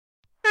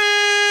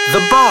The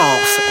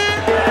Balls.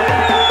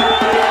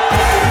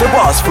 The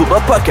Balls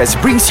Football Podcast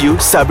brings you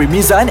Sabri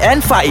Mizan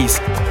and Faiz.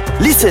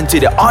 Listen to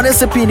the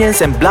honest opinions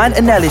and blunt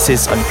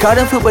analysis on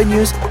current football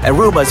news and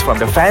rumours from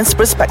the fans'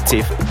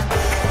 perspective.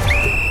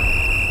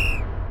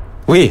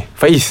 Weh,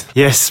 Faiz.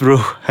 Yes bro.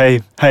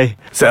 Hi.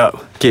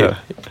 Sup? Okay.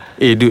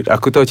 Dude,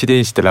 aku tahu cerita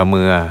ni cerita lama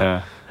lah.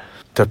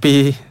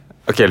 Tapi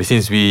okay,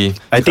 since we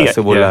I think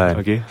sebulan.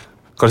 okay.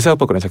 Kau rasa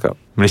apa kau nak cakap?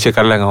 Malaysia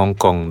kalah dengan Hong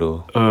Kong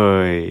tu.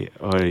 Oi,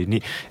 ni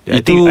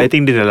I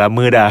think dia dah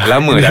lama dah.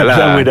 Lama dah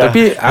lah.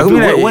 Tapi aku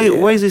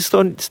why is it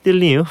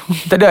still new?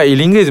 tak ada, it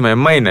lingers in my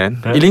mind kan.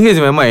 It lingers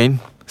in my mind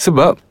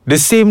sebab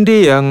the same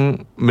day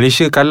yang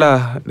Malaysia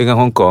kalah dengan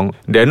Hong Kong,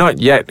 they're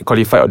not yet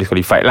qualified or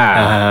disqualified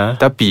lah.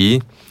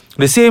 Tapi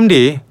the same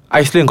day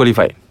Iceland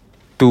qualified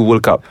to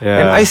World Cup.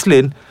 And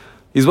Iceland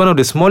is one of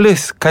the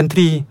smallest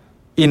country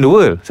in the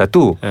world.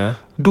 Satu.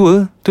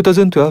 Dua,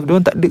 2012 diorang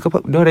tak ada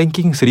diorang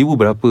ranking 1000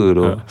 berapa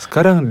tu.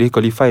 Sekarang they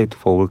qualify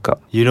for World Cup.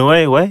 You know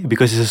why?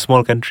 Because it's a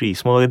small country.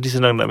 Small country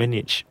senang nak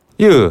manage.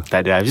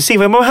 Tak ada, I'm just saying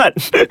from my heart.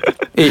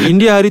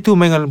 India hari tu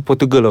main dengan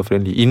Portugal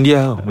friendly.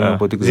 India main dengan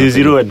Portugal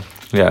 0-0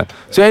 kan.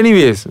 So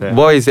anyways,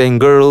 boys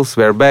and girls,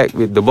 we're back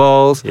with the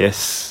balls.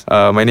 Yes.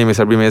 My name is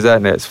Sabri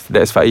Mezat.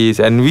 That's Faiz.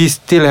 And we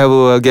still have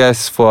a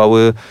guest for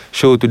our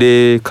show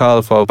today,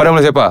 Carl, for Padang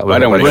Bola Sepak.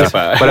 Padang Bola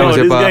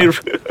Sepak.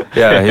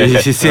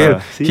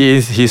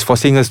 He's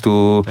forcing us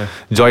to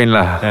join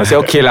lah. I say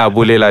okay lah,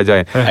 boleh lah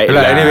join.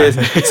 Anyways,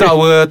 so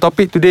our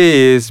topic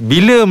today is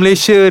bila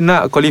Malaysia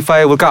nak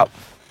qualify World Cup?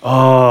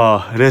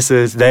 Oh, that's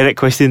a direct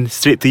question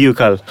straight to you,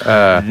 Carl.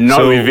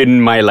 Not within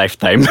my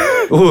lifetime.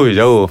 Oh,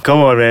 jauh.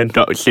 Come on, man.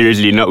 No,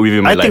 seriously, not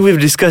within my life. I think we've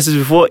discussed this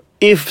before.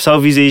 If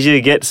Southeast Asia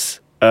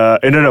gets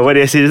no, what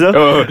did I say just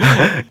now?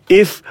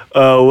 If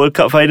World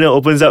Cup final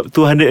opens up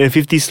 250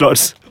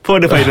 slots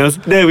for the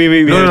finals, then we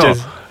may have a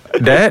chance.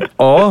 That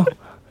or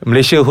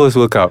Malaysia host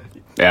World Cup.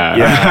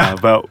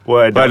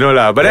 But no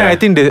lah. But then I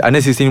think the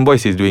under 16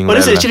 boys is doing well.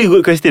 That's actually a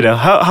good question.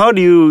 How do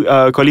you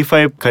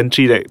qualify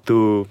country like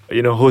to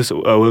host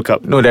a World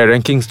Cup? No, there are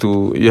rankings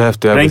to. You have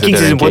to have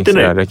rankings is important,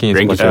 right? Ranking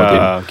is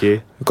important.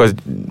 Okay. Because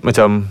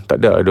macam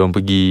tak ada orang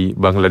pergi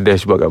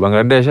Bangladesh buat kat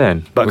Bangladesh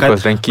kan.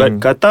 Because ranking.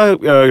 But Qatar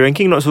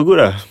ranking not so good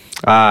lah.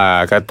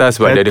 Qatar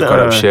sebab dia ada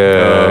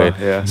corruption.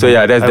 So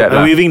that's that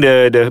I'm waving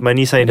the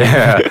money sign.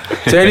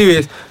 So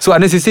anyways, so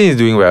under 16 is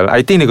doing well.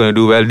 I think they're going to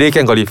do well. They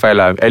can qualify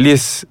lah. At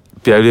least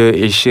Piala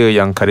Asia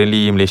yang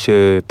currently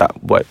Malaysia tak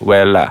buat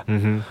well lah.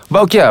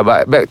 But okay lah,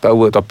 but back to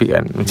our topic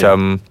kan.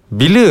 Macam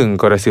bila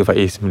kau rasa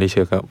Faiz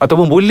Malaysia kan,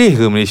 ataupun boleh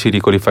ke Malaysia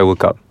di qualify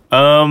World Cup?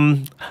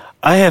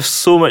 I have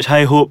so much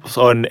high hopes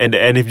on the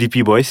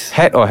NFDP boys.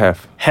 Had or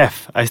have?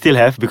 Have. I still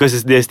have, because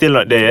they're still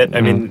not there yet.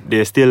 I mean,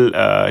 they're still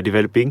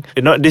developing.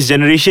 Not this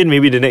generation,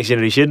 maybe the next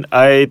generation.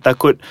 I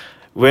takut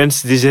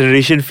once this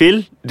generation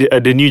fail,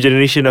 the new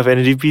generation of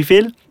NFDP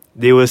fail,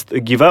 they will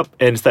give up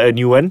and start a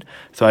new one.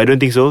 So I don't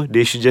think so.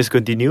 They should just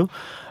continue.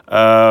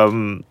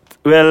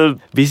 Well,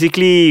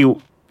 basically,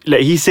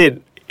 like he said,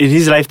 in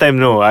his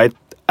lifetime, no.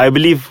 I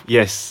believe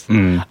yes.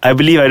 I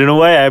believe, I don't know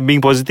why I'm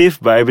being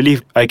positive, but I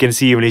believe I can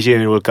see Malaysia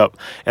in the World Cup,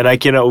 and I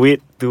cannot wait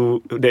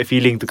to that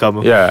feeling to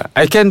come. Yeah,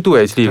 I can too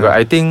actually. But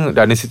I think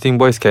the under-16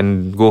 boys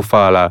can go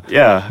far lah.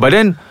 Yeah. But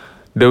then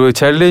the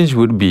challenge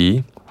would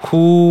be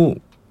who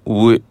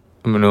would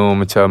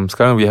macam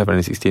sekarang we have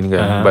under-16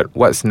 kan. But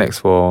what's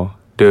next for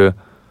the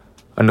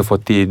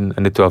under-14,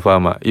 under-12,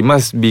 faham tak? It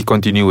must be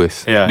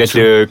continuous. There's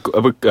the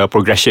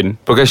progression,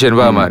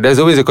 faham tak?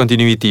 There's always a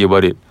continuity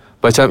about it.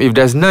 Macam if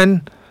there's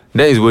none,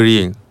 that is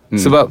worrying.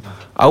 Sebab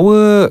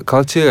our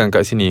culture kan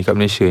kat sini, kat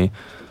Malaysia ni,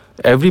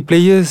 every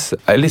players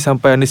at least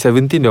sampai under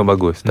 17 diorang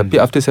bagus. Tapi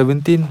after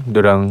 17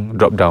 diorang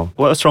drop down.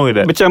 What's wrong with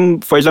that?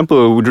 Macam for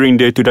example, during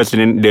the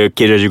 2000, the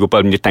K.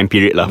 Rajagopal time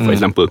period lah, for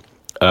example,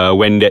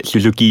 when that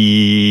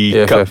Suzuki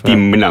Cup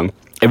team menang,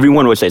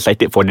 everyone was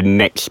excited for the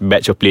next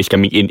batch of players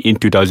coming in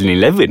 2011.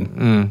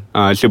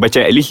 So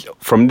macam at least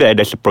from there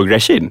there's a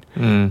progression.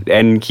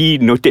 And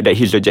he noted that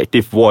his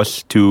objective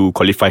was to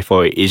qualify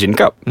for Asian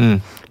Cup.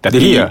 Tapi,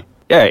 did he?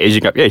 Yeah,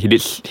 Asian Cup. Yeah, he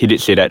did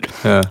say that.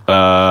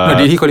 No,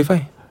 did he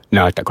qualify?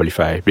 No, tak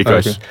qualify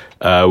because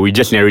we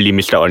just narrowly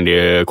missed out on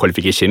the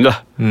qualification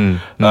lah.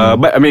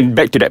 But I mean,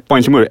 back to that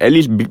point semua, at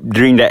least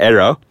during that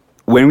era,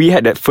 when we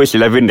had that first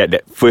 11,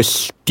 that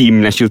first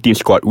team, national team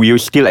squad, we were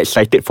still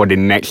excited for the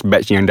next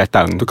batch yang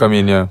datang to come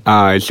in.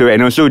 So and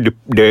also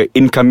the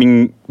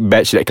incoming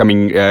batch that's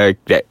coming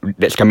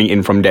in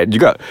from that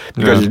juga,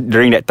 because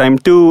during that time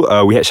too,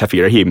 we had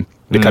Shafiq Rahim.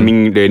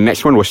 The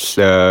next one was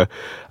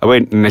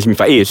Nazmi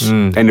Faiz,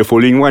 and the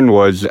following one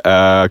was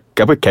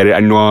Khairul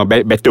Anwar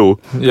Beto.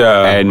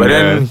 And but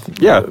then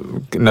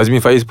Nazmi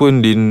Faiz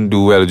pun didn't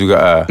do well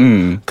juga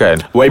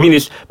kan. What I mean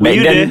is, back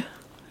then,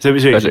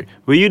 Sorry.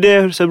 Were you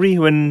there, Sabri,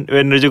 when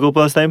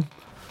Rajagopal's time?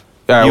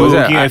 Yeah, you were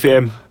working at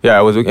FAM. Yeah,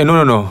 I was working. No,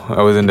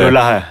 I wasn't there.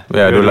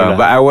 Dola.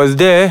 But I was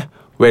there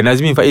when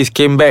Nazmi Faiz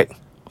came back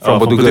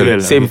from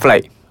Portugal. Same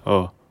flight.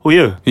 Oh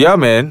yeah? Yeah,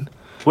 man.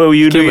 What were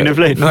you doing in the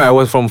flight? No, I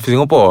was from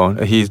Singapore.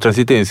 He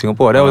transited in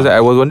Singapore. Then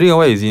I was wondering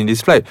why is he in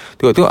this flight.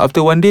 Tengok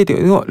after one day,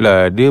 tengok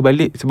lah dia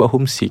balik sebab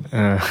homesick.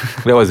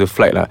 That was the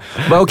flight lah.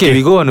 But okay,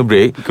 we go on a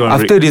break.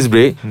 After this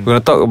break, we're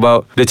gonna talk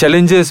about the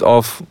challenges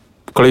of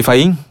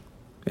qualifying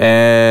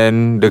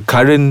and the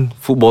current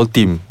football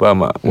team.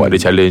 Faham tak? What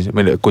the challenge? I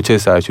mean, the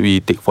coaches are, should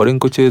we take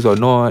foreign coaches or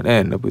not?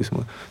 And apa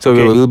semua. So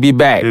we'll be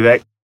back.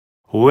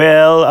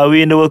 Well, are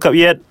we in the World Cup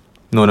yet?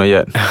 No, not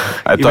yet.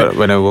 I thought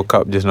when I woke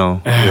up just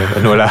now.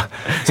 No lah.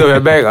 So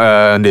we're back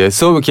there.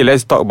 So okay,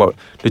 let's talk about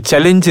the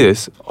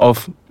challenges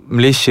of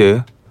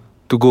Malaysia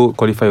to go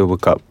qualify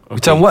World Cup.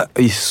 Macam what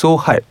is so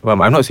hard?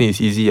 I'm not saying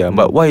it's easy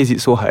but why is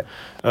it so hard?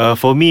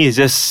 For me, it's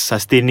just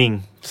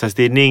sustaining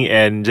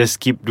and just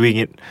keep doing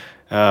it,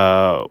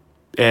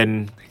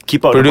 and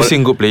keep out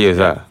producing good players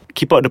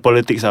keep out the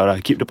politics out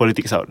keep the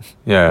politics out.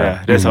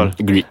 Yeah, that's all.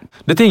 Agreed.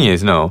 The thing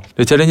is now,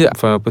 the challenges,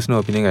 from my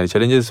personal opinion, the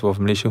challenges of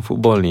Malaysian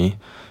football ni,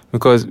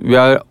 because we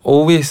are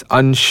always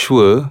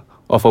unsure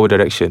of our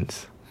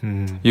directions.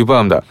 You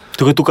faham tak?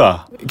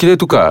 Tukar-tukar. Kita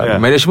tukar.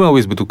 Management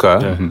always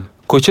bertukar.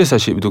 Coaches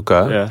asyik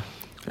bertukar.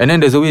 And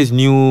then there's always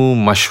new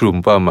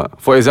mushroom. Faham tak?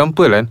 For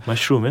example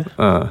Mushroom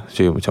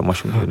macam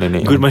mushroom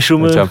nenek. Good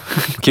mushroom macam,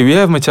 okay, we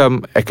have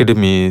macam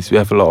academies. We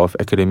have a lot of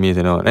academies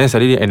and all. And then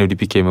suddenly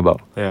NFDP came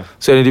about.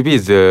 So NFDP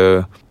is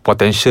the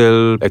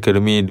potential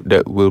academy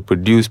that will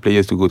produce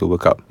players to go to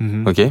World Cup.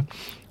 Okay.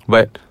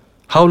 But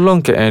how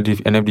long can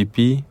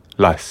NFDP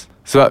last?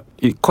 Sebab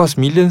it costs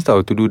millions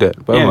tau to do that.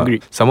 Faham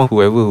tak?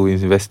 Whoever who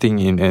is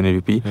investing in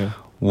NFDP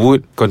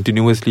would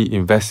continuously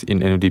invest in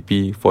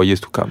NFDP for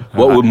years to come.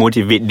 What would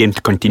motivate them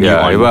to continue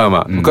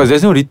on? Because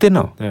there's no return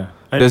now.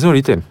 There's no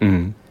return.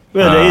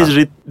 Well,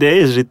 there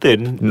is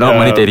return. Not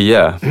monetary,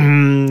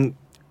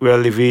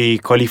 Well, if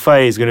we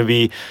qualify, it's going to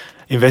be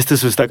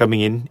investors will start coming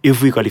in.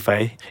 If we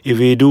qualify,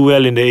 if we do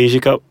well in the Asia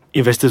Cup,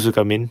 investors will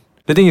come in.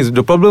 The thing is,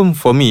 the problem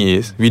for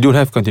me is we don't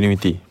have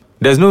continuity.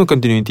 There's no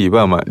continuity.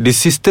 Faham tak? The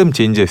system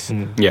changes.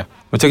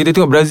 Macam kita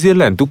tengok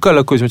Brazil kan,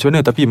 tukarlah coach macam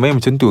mana, tapi main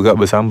macam tu kat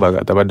bersambar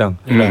kat atas padang.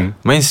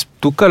 Main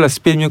tukarlah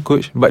Spain punya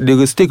coach, but they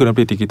still gonna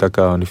play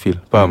tiki-taka on the field.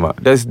 Faham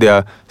tak? That's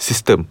their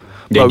system.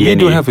 But we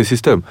don't have a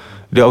system.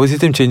 Our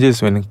system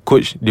changes when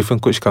different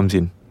coach comes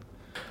in.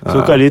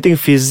 So Kak, do you think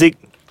physics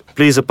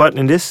plays a part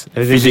in this?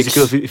 Physics.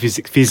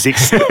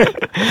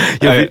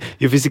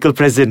 Your physical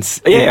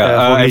presence.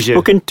 I've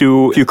spoken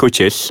to a few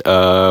coaches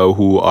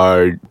who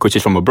are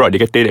coaches from abroad.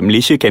 They kata that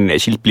Malaysia can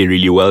actually play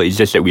really well. It's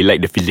just that we like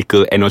the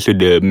physical and also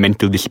the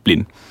mental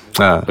discipline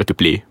to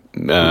play.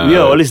 We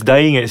are always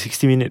dying at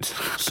 60 minutes.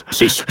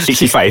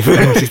 65.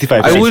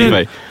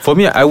 65. For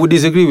me, I would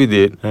disagree with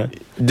it.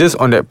 Just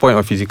on that point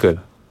of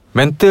physical.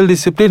 Mental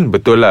discipline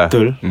betul lah.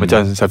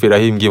 Macam Safir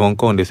Rahim pergi Hong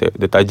Kong, dia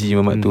taji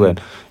mamat tu kan.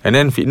 And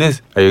then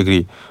fitness, I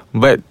agree.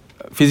 But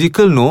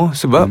physical no,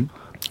 sebab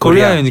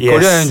Korea and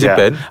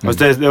Japan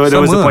that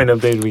was the point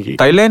of the week.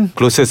 Thailand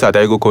closest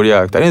tak go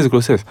Korea. Thailand is the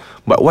closest.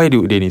 But why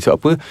do they need?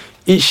 Sebab apa?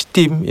 Each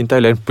team in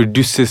Thailand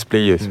produces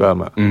players.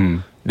 Faham tak?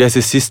 There's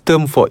a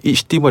system for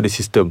each team. Or the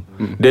system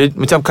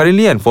macam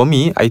currently kan, for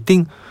me, I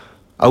think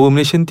our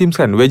Malaysian teams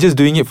kan, we're just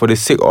doing it for the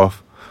sake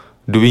of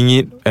doing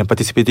it and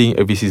participating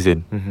every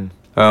season.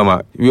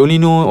 We only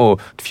know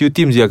few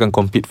teams dia akan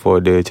compete for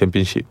the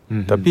championship.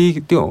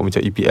 Tapi tengok macam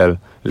EPL,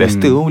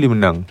 Leicester pun boleh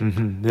menang.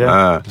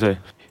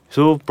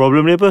 So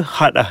problem ni apa?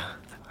 Hard lah.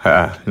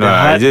 No,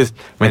 just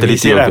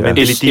mentality.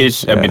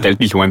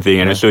 Mentality is one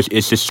thing, and also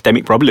it's a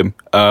systemic problem.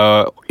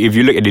 If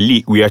you look at the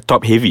league, we are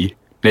top heavy.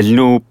 There's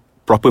no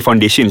proper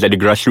foundations at the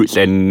grassroots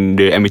and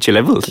the amateur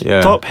levels.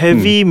 Top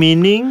heavy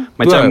meaning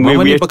macam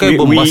we pakai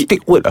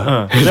bombastic word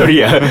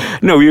sorry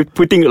no, we're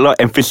putting a lot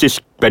of emphasis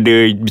pada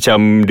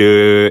macam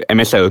the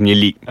MSL punya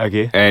league.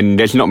 And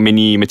there's not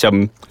many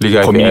macam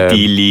Liga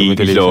community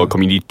leagues or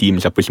community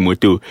teams apa semua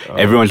tu.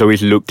 Everyone's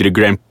always look to the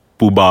grand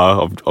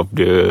poobah of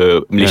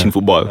the Malaysian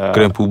football.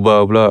 Grand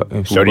poobah pula.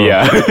 Sorry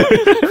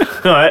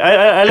No,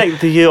 I like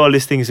to hear all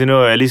these things.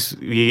 At least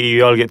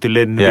we all get to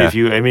learn with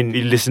you. I mean,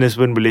 listeners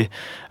pun boleh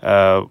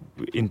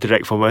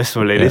interact from us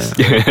like this.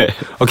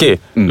 Okay,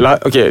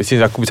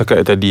 since aku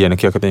bercakap tadi kan,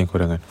 aku tanya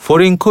korang kan,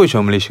 foreign coach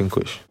or Malaysian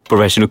coach?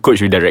 Professional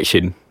coach with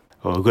direction.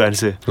 Good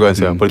answer.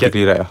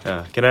 Politically right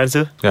Can I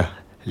answer?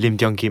 Lim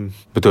Tiong Kim.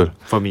 Betul.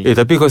 For me.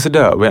 Tapi kau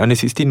sedar when under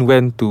 16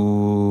 went to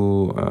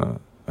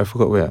I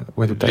forgot where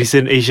to type.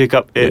 Recent Asia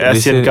Cup,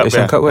 Asian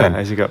Cup kan.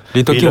 Asian Cup.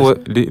 Dia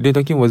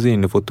talking wasn't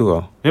in the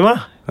photo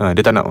Memang?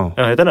 Dia tak nak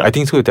Dia tak nak? I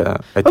think so.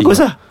 Bagus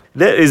lah.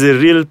 That is a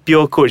real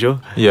pure coach.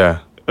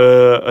 Yeah.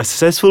 A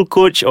successful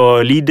coach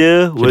or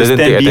leader will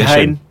stand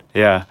behind.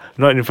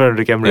 Not in front of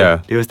the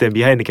camera. They will stand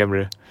behind the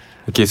camera.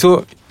 Okay,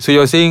 so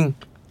you're saying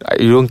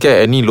you don't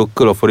care any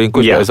local or foreign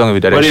coach as long as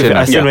with direction.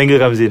 What if Arsene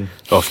Wenger comes in?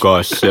 Of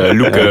course.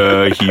 Look,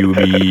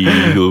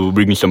 he'll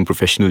bring some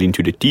professional into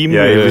the team.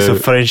 If it's a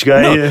French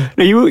guy.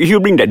 No,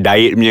 he'll bring that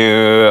diet.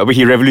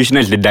 He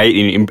revolutionized the diet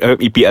in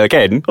EPL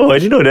kan? Oh, I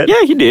didn't know that.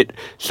 Yeah, he did.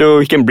 So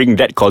he can bring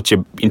that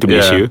culture into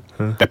Malaysia.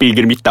 Tapi it's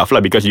gonna be tough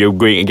lah because you're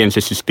going against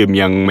a system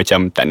yang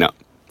macam tak nak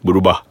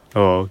berubah.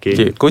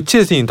 Okay.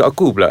 Coaches ni untuk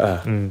aku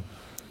pula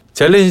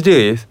challenge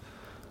dia is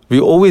we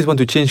always want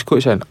to change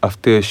coach kan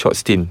after short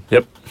stint.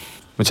 Yep.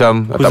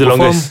 Macam Who's tak the perform,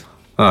 longest?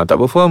 tak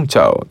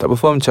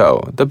perform, ciao.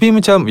 Tapi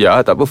macam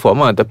tak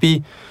perform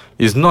tapi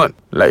it's not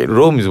like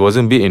Rome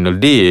wasn't built in a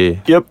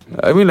day. Yep.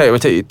 I mean like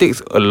macam it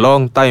takes a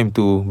long time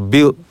to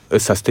build a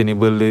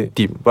sustainable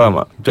team.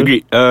 Faham tak?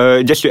 Agreed.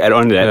 Just to add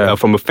on that,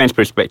 from a fans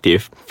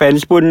perspective,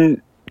 fans pun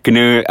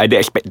kena ada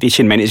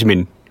expectation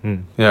management.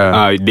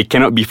 They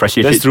cannot be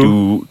frustrated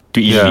too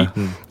easily.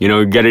 You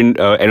know,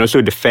 and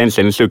also the fans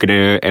and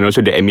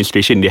also the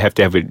administration, they have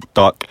to have a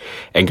talk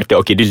and kata,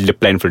 okay, this is the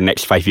plan for the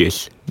next 5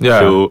 years.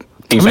 So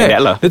things like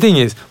that lah. The thing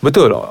is,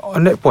 betul,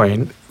 on that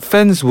point,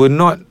 fans were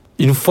not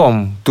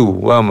informed too.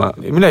 Faham tak?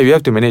 I mean like we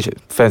have to manage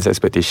fans'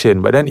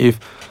 expectation. But then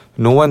if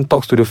no one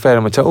talks to the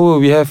fan, macam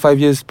we have 5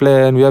 years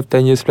plan, we have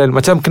 10 years plan,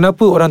 macam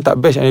kenapa orang tak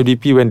bash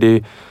NFDP when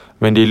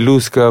they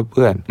lose ke apa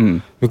kan?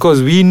 Because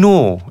we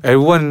know,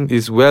 everyone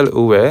is well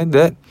aware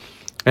that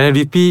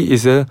NFDP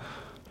is a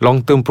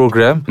long-term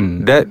program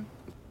that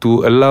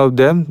to allow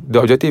them, the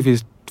objective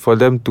is for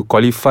them to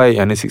qualify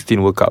under 16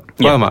 World Cup.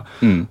 Faham tak?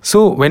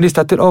 So when they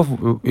started off,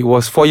 it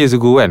was 4 years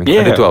ago kan?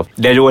 Under 12.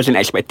 There was an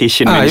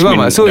expectation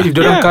management. So if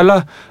diorang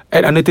kalah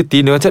at under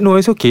 13, they macam no,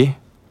 it's okay,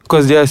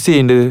 because they are still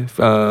in the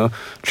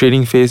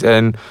training phase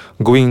and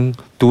going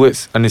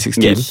towards under 16.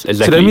 Yes,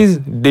 exactly. So that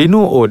means they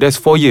know, that's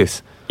 4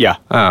 years.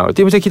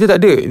 Berarti macam kita tak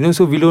ada,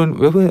 so Vilo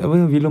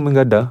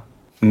mengada.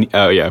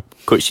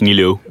 Coach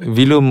Nilo.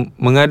 Vilo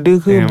mengada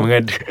ke?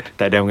 Mengada.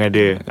 Tak ada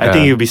mengada. I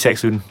think he'll be sacked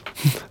soon.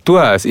 Tu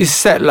lah, it's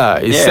sad lah.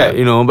 It's sad,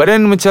 you know. But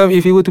then macam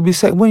if he were to be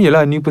sacked pun,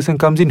 yelah, new person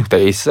comes in,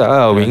 tak kisah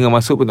lah, Wenger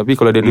masuk pun. Tapi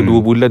kalau dia ada 2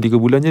 bulan 3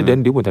 bulan je,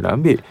 then dia pun tak nak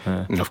ambil.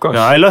 Of course.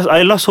 No,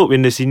 I lost hope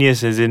in the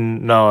seniors. As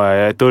in now,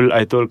 I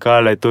told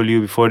Carl, I told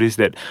you before this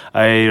that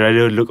I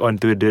rather look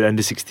onto the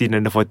under 16,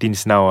 under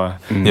 14s now.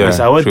 Because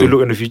I want to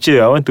look in the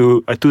future. I want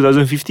to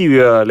 2050 we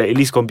are like at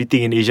least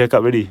competing in Asia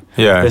Cup already.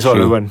 That's all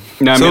I want.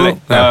 No, I mean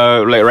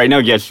like right now,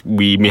 yes,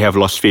 we may have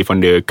lost faith on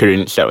the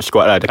current set of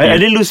squad lah.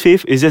 I didn't lose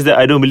faith. It's just that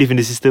I don't believe in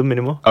the system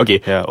anymore.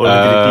 Okay.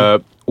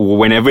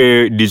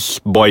 Whenever these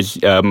boys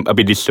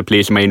these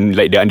players main,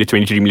 like the under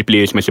 23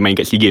 players masa main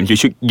kat SEA Games, you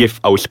should give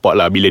our support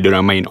lah bila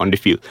diorang main on the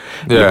field.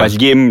 Lepas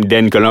game,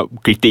 then kalau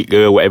kritik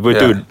ke whatever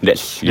tu,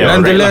 that's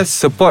nonetheless,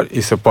 support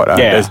is support lah.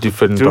 That's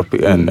different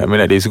topic and I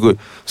mean like it's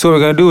good. So what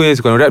we're going to do is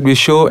we're going to wrap this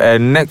show,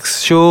 and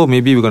next show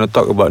maybe we're going to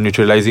talk about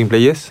neutralizing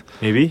players.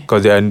 Maybe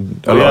because there are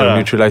a lot of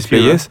neutralized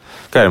players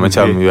kan,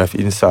 macam you have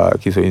Insta,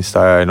 Kiso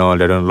Insta and all,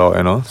 Darren Law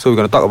and all. So we're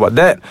going to talk about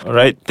that.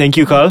 Alright, thank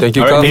you Carl. Thank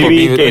you Carl.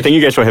 Maybe, thank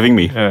you guys for having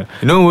me.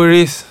 No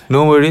worries.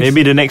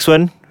 Maybe the next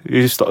one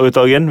we'll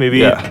talk again.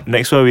 Maybe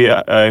next one we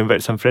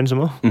invite some friends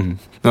more.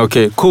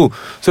 Okay, cool.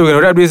 So we're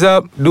gonna wrap this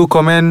up. Do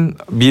comment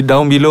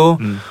down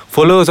below.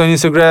 Follow us on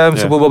Instagram,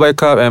 Super Bobai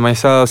Cup, and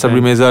myself, Sabri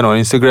Mezan, on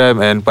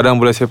Instagram, and Padang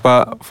Bola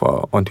Sepak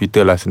on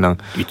Twitter lah, senang.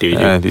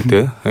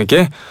 Twitter.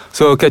 Okay.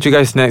 So catch you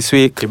guys next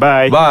week. Okay,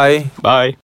 bye. Bye. Bye.